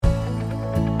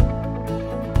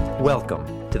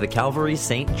Welcome to the Calvary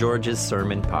St. George's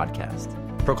Sermon Podcast,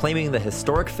 proclaiming the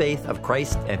historic faith of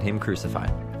Christ and Him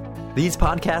crucified. These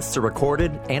podcasts are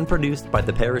recorded and produced by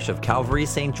the parish of Calvary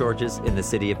St. George's in the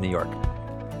city of New York.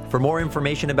 For more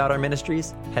information about our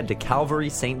ministries, head to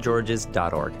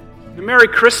calvarystgeorges.org. Merry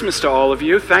Christmas to all of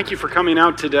you. Thank you for coming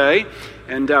out today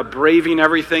and braving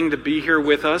everything to be here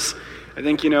with us. I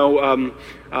think,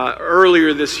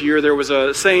 earlier this year there was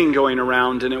a saying going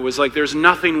around, and it was like, there's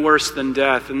nothing worse than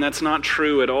death, and that's not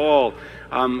true at all.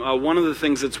 One of the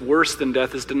things that's worse than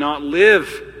death is to not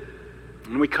live.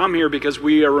 And we come here because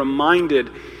we are reminded,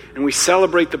 and we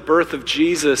celebrate the birth of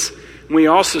Jesus, and we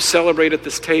also celebrate at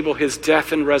this table His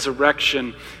death and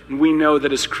resurrection, and we know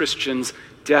that as Christians,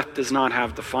 death does not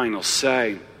have the final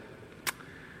say.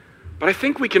 But I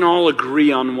think we can all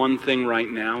agree on one thing right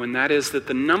now, and that is that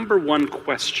the number one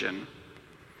question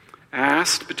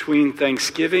asked between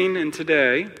Thanksgiving and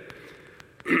today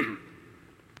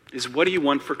is, what do you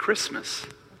want for Christmas?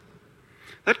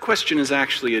 That question is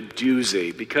actually a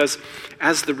doozy, because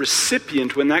as the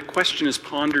recipient, when that question is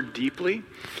pondered deeply,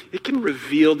 it can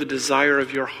reveal the desire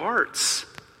of your hearts.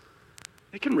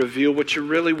 It can reveal what you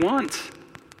really want.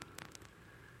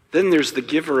 Then there's the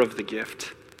giver of the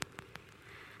gift.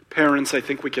 Parents, I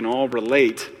think we can all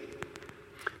relate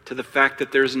to the fact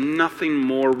that there's nothing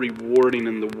more rewarding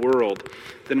in the world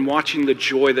than watching the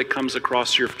joy that comes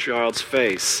across your child's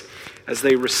face as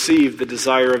they receive the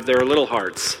desire of their little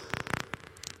hearts.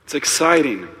 It's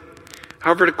exciting.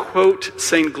 However, to quote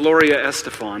St. Gloria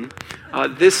Estefan,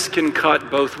 this can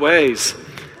cut both ways.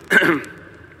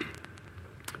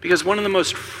 Because one of the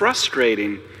most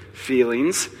frustrating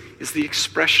feelings is the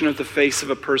expression of the face of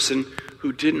a person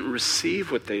who didn't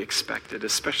receive what they expected,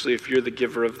 especially if you're the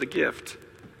giver of the gift.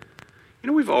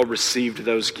 We've all received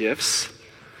those gifts.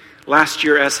 Last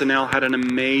year, SNL had an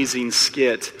amazing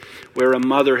skit where a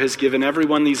mother has given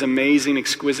everyone these amazing,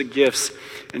 exquisite gifts,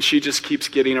 and she just keeps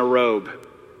getting a robe.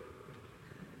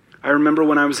 I remember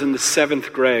when I was in the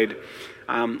 7th grade,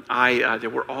 there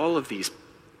were all of these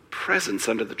presents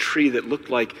under the tree that looked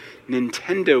like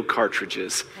Nintendo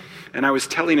cartridges. And I was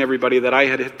telling everybody that I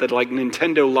had hit the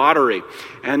Nintendo lottery.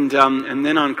 And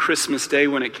then on Christmas Day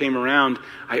when it came around,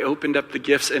 I opened up the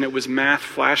gifts and it was math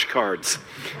flashcards.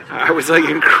 I was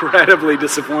incredibly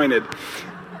disappointed.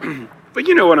 But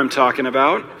you know what I'm talking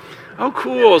about. Oh,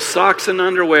 cool, socks and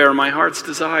underwear, my heart's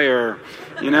desire.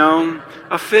 A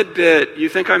Fitbit, you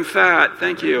think I'm fat,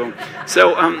 thank you.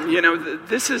 So,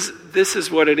 this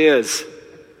is what it is.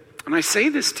 And I say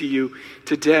this to you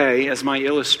today as my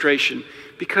illustration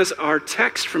because our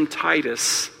text from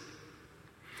Titus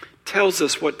tells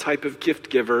us what type of gift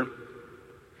giver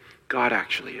God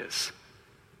actually is.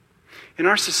 In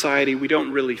our society, we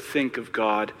don't really think of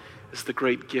God as the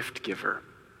great gift giver.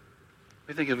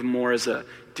 We think of him more as a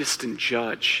distant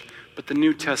judge. But the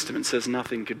New Testament says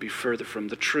nothing could be further from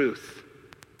the truth.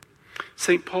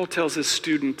 St. Paul tells his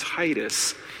student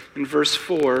Titus in verse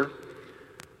 4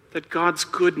 that God's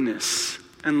goodness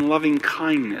and loving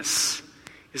kindness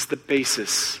is the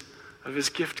basis of his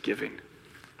gift giving. And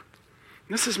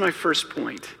this is my first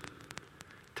point.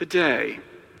 Today,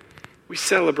 we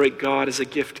celebrate God as a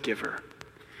gift giver.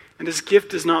 And his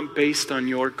gift is not based on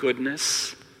your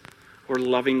goodness or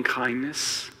loving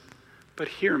kindness, but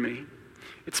hear me,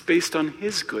 it's based on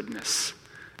his goodness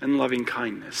and loving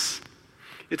kindness.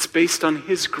 It's based on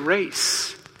his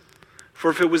grace.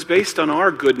 For if it was based on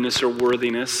our goodness or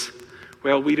worthiness,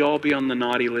 well, we'd all be on the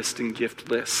naughty list and gift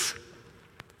list.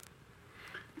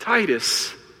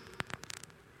 Titus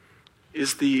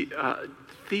is the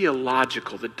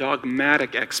theological, the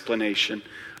dogmatic explanation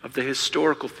of the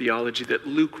historical theology that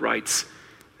Luke writes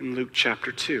in Luke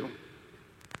chapter 2.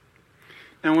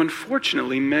 Now,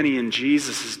 unfortunately, many in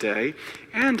Jesus' day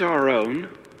and our own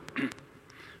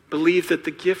believe that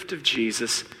the gift of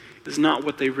Jesus is not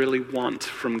what they really want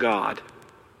from God.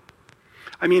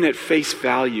 At face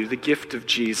value, the gift of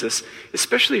Jesus,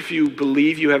 especially if you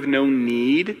believe you have no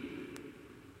need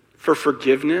for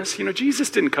forgiveness. Jesus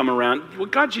didn't come around.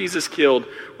 What God Jesus killed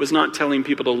was not telling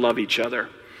people to love each other.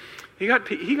 He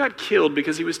got killed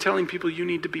because he was telling people you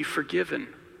need to be forgiven.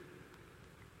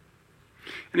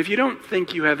 And if you don't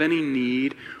think you have any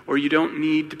need or you don't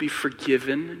need to be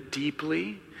forgiven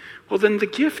deeply, well then the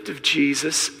gift of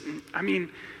Jesus,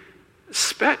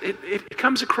 it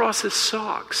comes across as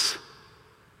socks.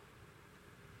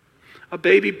 A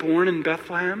baby born in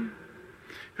Bethlehem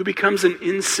who becomes an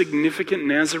insignificant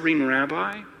Nazarene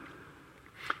rabbi,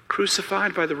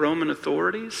 crucified by the Roman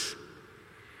authorities.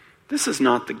 This is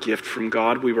not the gift from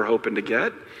God we were hoping to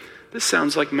get. This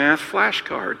sounds like math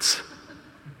flashcards.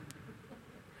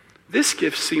 This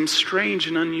gift seems strange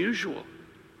and unusual.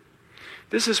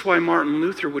 This is why Martin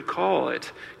Luther would call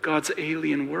it God's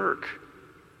alien work.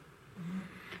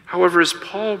 However, as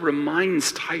Paul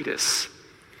reminds Titus,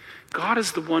 God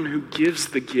is the one who gives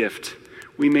the gift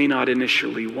we may not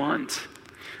initially want,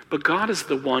 but God is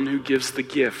the one who gives the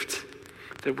gift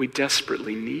that we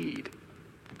desperately need.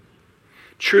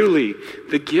 Truly,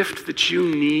 the gift that you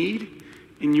need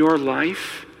in your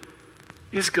life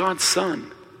is God's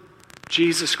Son,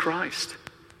 Jesus Christ,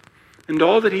 and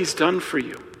all that he's done for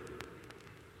you.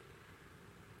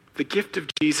 The gift of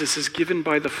Jesus is given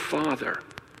by the Father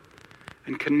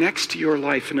and connects to your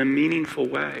life in a meaningful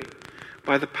way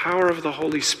by the power of the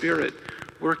Holy Spirit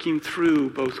working through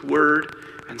both word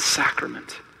and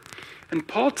sacrament. And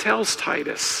Paul tells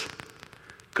Titus,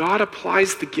 God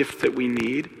applies the gift that we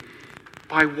need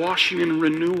by washing and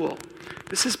renewal.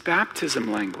 This is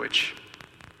baptism language.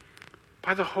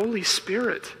 By the Holy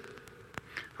Spirit,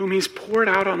 whom he's poured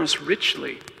out on us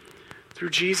richly through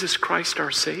Jesus Christ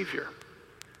our Savior.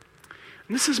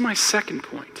 And this is my second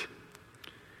point.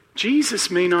 Jesus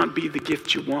may not be the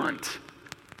gift you want,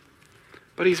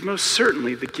 but he's most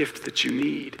certainly the gift that you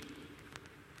need.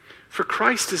 For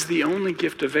Christ is the only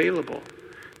gift available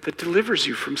that delivers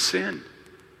you from sin,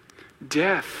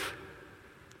 death,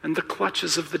 and the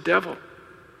clutches of the devil.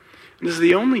 And is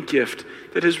the only gift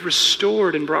that has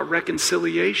restored and brought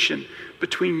reconciliation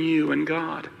between you and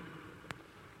God.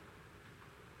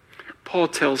 Paul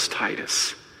tells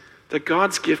Titus that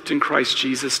God's gift in Christ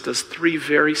Jesus does three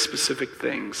very specific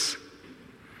things.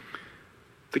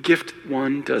 The gift,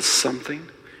 one, does something.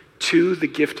 Two, the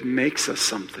gift makes us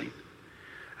something.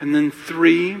 And then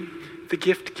three, the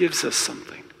gift gives us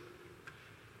something.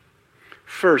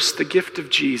 First, the gift of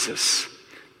Jesus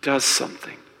does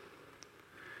something.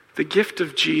 The gift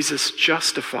of Jesus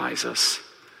justifies us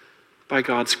by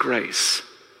God's grace.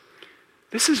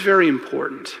 This is very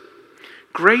important.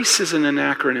 Grace is an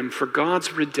acronym for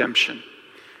God's redemption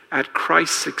at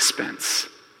Christ's expense.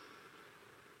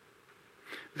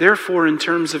 Therefore, in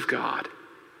terms of God,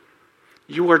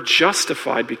 you are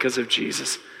justified because of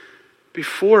Jesus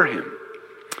before him.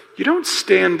 You don't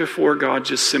stand before God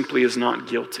just simply as not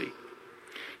guilty.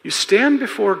 You stand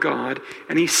before God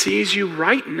and he sees you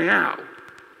right now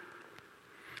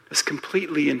as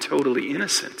completely and totally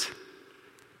innocent.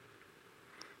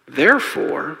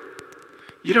 Therefore,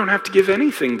 you don't have to give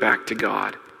anything back to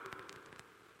God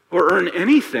or earn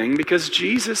anything because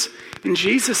in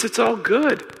Jesus it's all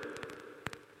good.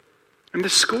 And the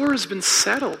score has been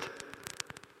settled.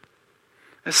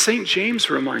 As St. James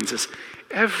reminds us,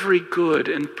 every good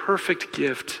and perfect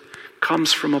gift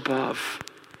comes from above,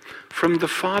 from the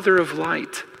Father of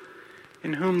light,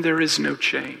 in whom there is no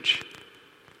change.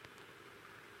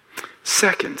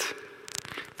 Second,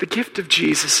 the gift of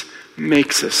Jesus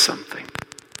makes us something.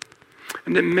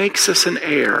 And it makes us an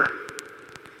heir.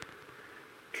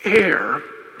 Heir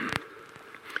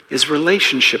is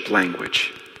relationship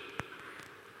language.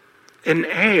 An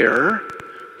heir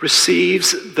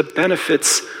receives the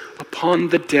benefits upon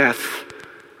the death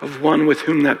of one with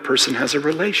whom that person has a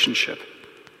relationship.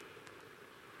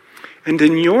 And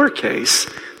in your case,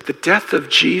 the death of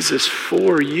Jesus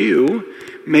for you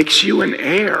makes you an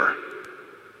heir,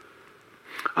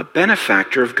 a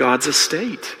benefactor of God's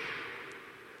estate.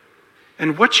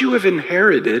 And what you have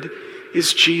inherited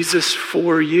is Jesus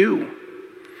for you.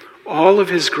 All of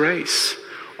his grace,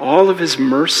 all of his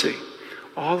mercy,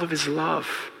 all of his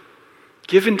love,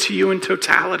 given to you in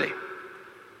totality.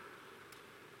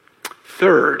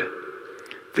 Third,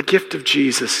 the gift of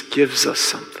Jesus gives us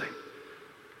something.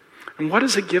 And what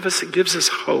does it give us? It gives us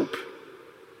hope.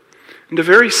 And a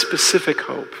very specific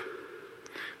hope.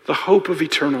 The hope of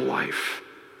eternal life.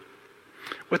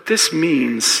 What this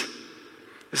means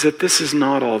is that this is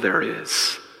not all there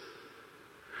is.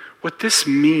 What this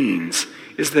means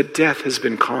is that death has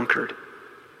been conquered.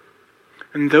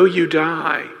 And though you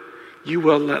die, you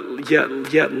will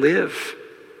yet live,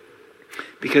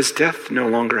 because death no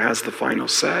longer has the final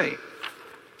say.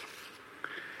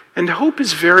 And hope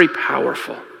is very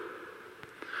powerful.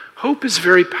 Hope is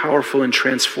very powerful in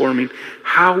transforming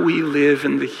how we live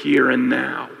in the here and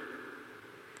now.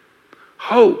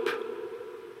 Hope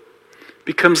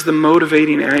becomes the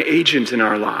motivating agent in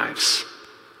our lives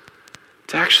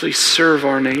to actually serve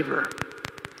our neighbor,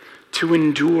 to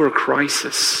endure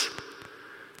crisis,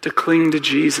 to cling to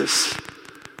Jesus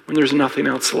when there's nothing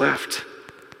else left.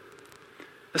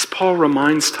 As Paul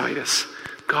reminds Titus,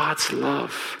 God's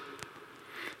love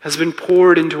has been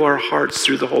poured into our hearts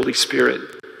through the Holy Spirit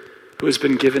who has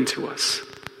been given to us.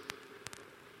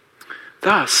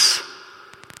 Thus,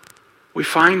 we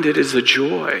find it is a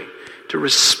joy to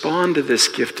respond to this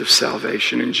gift of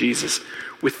salvation in Jesus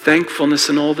with thankfulness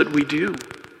in all that we do.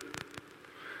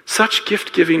 Such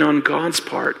gift giving on God's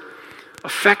part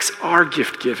affects our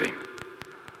gift giving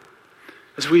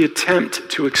as we attempt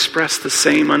to express the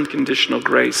same unconditional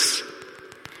grace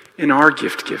in our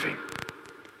gift giving,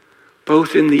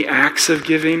 both in the acts of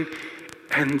giving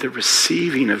and the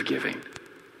receiving of giving,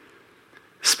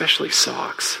 especially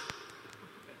socks.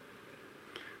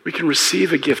 We can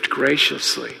receive a gift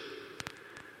graciously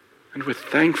and with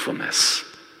thankfulness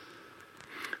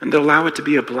and allow it to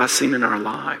be a blessing in our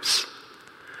lives,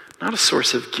 not a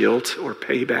source of guilt or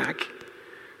payback.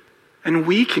 And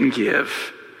we can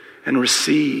give and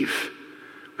receive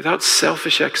without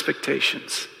selfish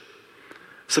expectations.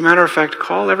 As a matter of fact,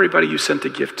 call everybody you sent a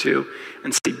gift to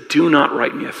and say, do not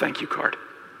write me a thank you card.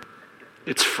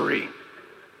 It's free.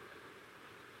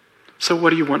 So what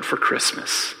do you want for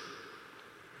Christmas?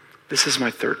 This is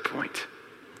my third point.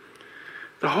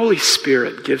 The Holy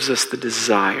Spirit gives us the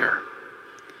desire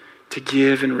to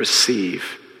give and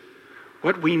receive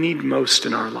what we need most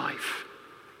in our life.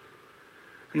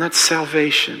 And that's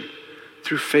salvation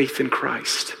through faith in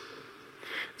Christ.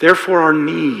 Therefore, our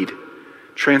need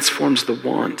transforms the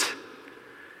want.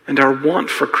 And our want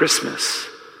for Christmas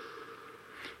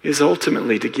is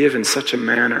ultimately to give in such a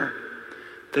manner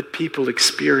that people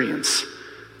experience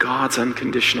God's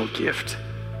unconditional gift,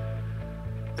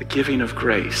 the giving of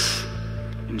grace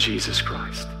in Jesus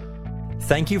Christ.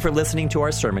 Thank you for listening to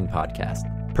our sermon podcast,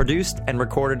 produced and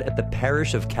recorded at the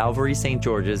parish of Calvary St.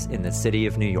 George's in the city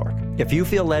of New York. If you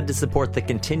feel led to support the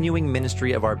continuing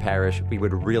ministry of our parish, we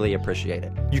would really appreciate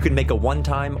it. You can make a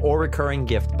one-time or recurring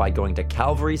gift by going to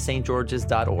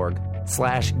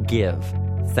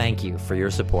calvarystgeorges.org/give. Thank you for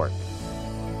your support.